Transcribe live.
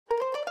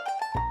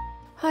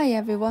Hi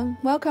everyone,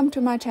 welcome to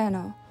my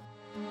channel.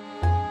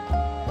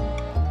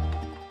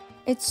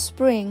 It's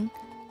spring.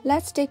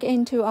 Let's dig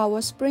into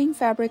our spring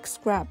fabric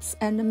scraps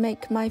and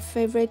make my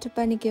favorite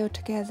bunny gill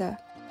together.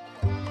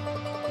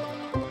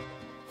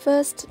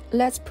 First,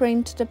 let's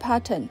print the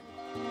pattern.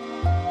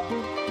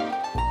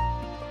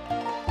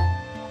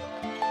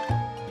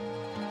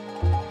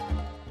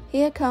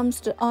 Here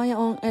comes the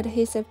iron-on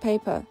adhesive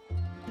paper.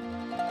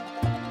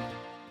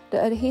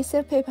 The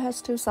adhesive paper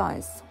has two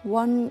sides.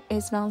 One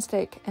is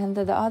non-stick and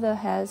the other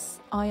has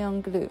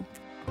iron glue.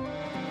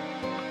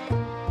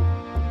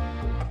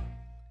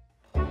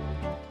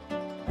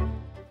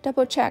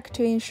 Double check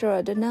to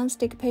ensure the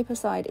non-stick paper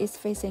side is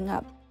facing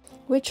up.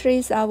 We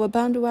trace our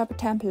Bondaweb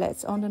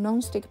templates on the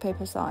non-stick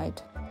paper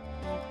side.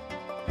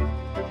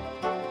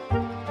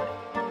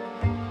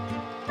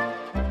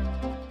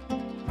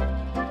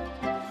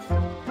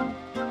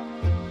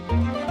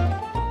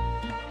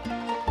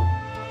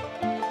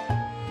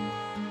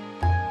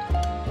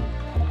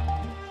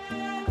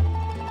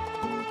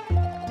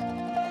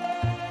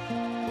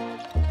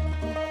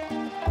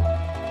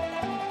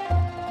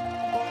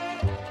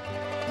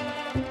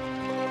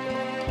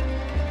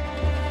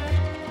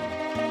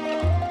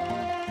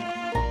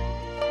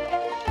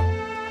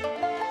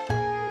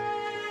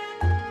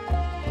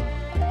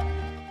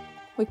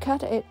 We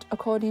cut it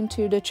according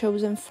to the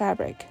chosen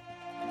fabric.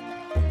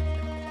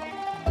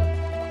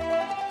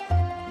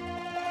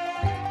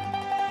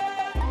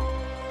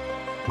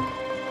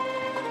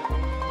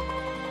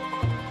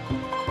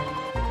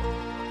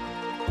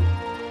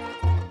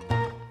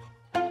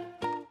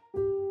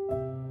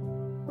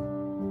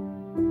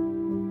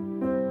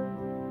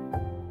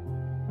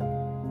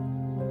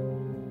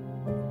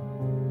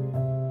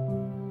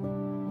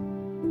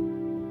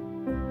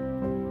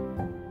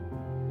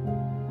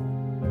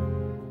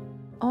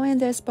 Iron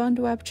this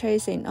Bondaweb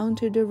tracing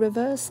onto the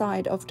reverse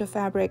side of the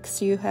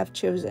fabrics you have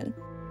chosen.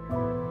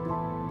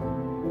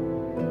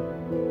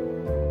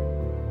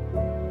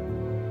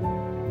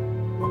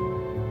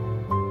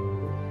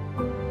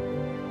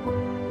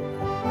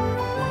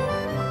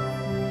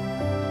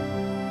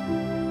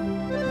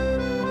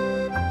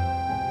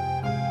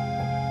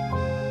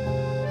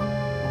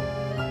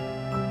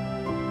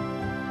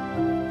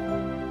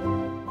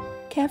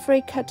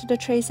 Carefully cut the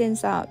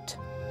tracings out.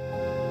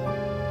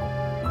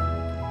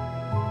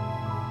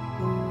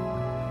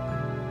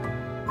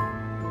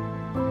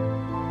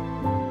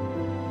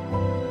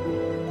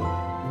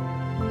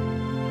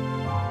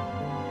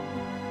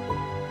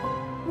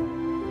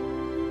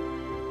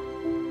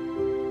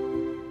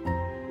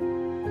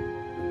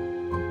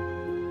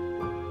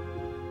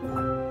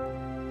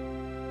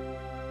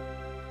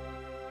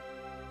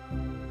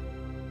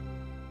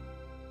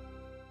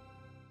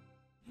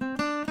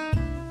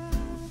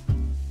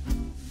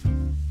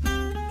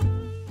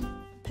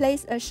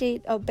 Place a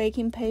sheet of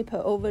baking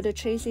paper over the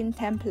tracing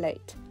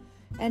template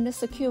and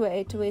secure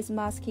it with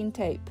masking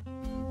tape.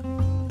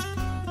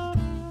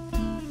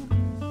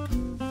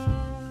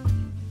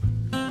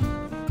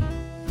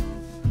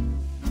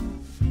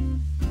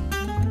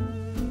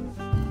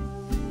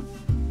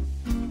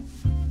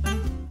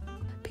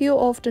 Peel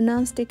off the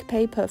non-stick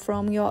paper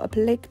from your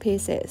applique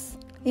pieces.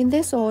 In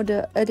this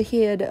order,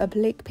 adhere the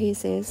applique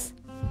pieces.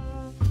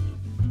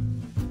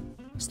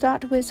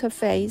 Start with her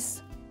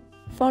face,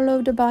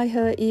 followed by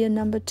her ear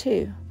number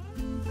 2.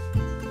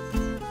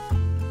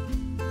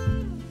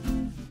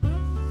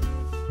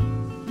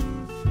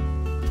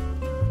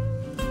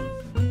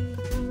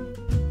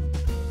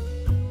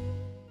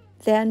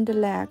 Then the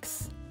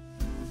legs.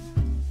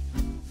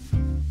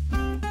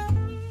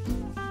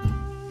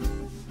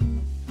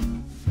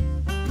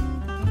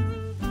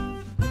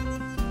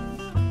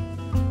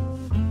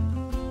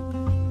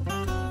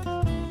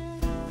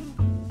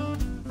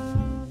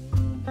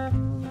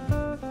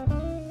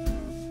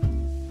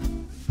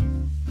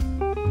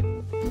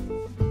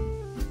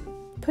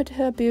 Put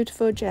her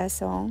beautiful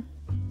dress on.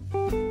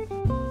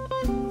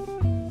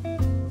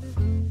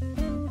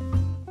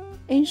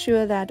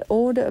 Ensure that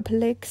all the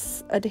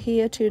appliques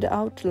adhere to the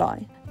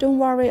outline. Don't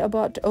worry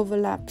about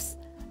overlaps.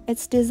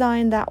 It's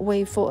designed that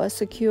way for a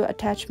secure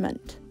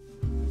attachment.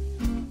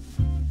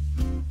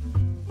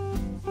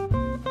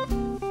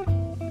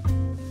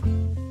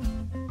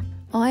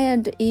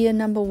 Iron the ear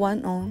number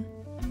 1 on.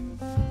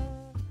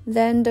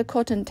 Then the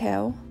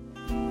cottontail.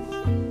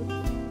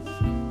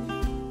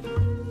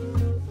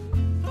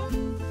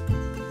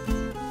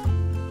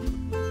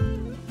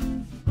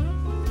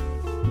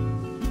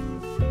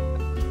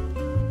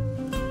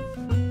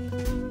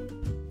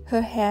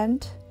 Her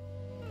hand,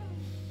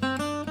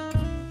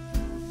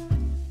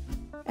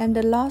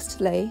 and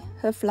lastly,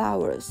 her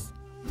flowers.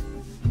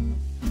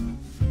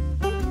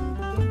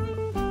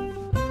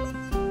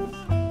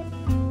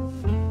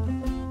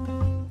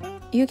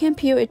 You can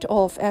peel it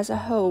off as a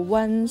whole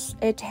once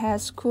it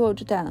has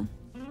cooled down.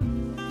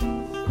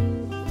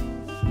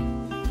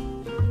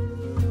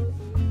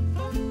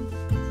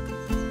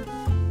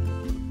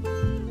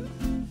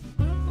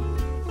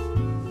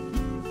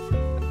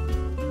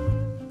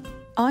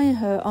 Iron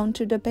her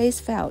onto the base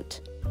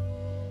felt.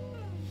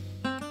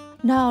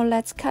 Now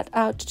let's cut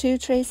out 2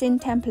 tracing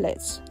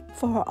templates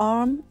for her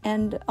arm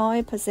and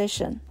eye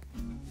position.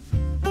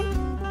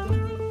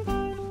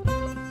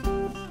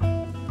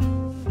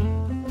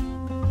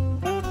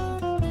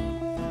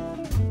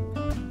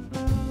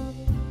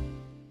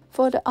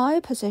 For the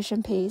eye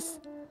position piece,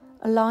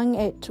 align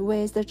it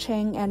with the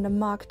chain and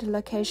mark the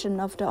location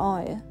of the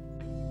eye.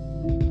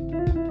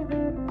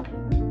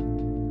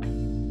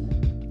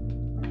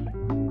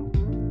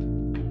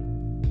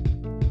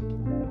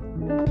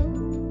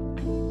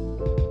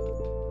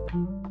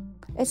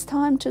 It's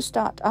time to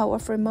start our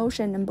free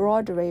motion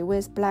embroidery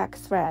with black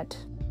thread.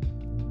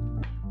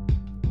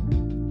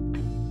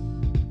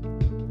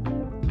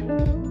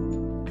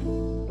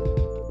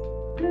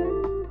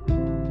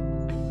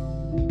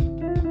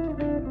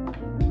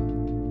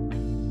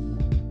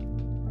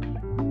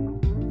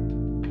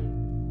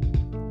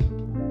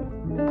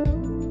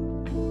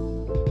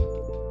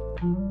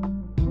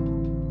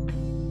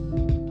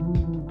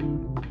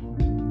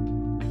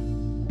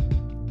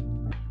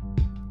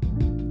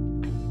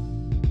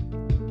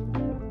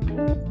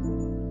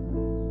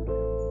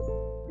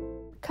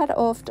 Cut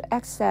off the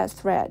excess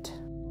thread.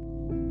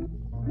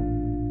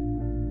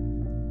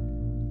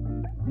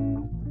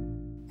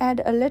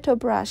 Add a little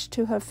brush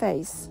to her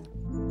face.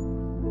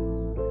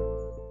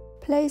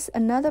 Place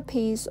another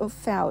piece of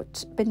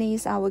felt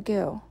beneath our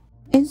girl.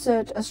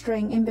 Insert a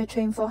string in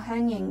between for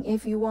hanging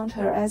if you want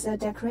her as a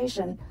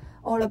decoration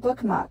or a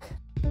bookmark.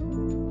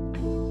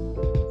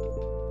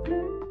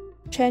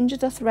 Change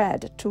the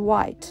thread to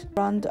white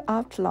around the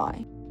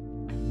outline.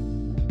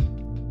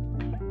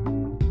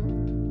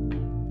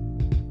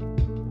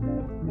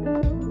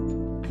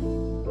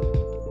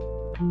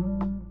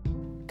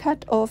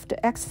 Cut off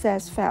the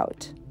excess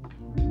felt.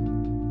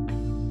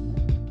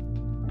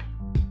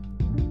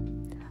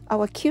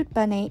 Our cute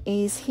bunny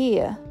is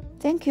here.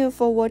 Thank you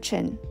for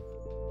watching.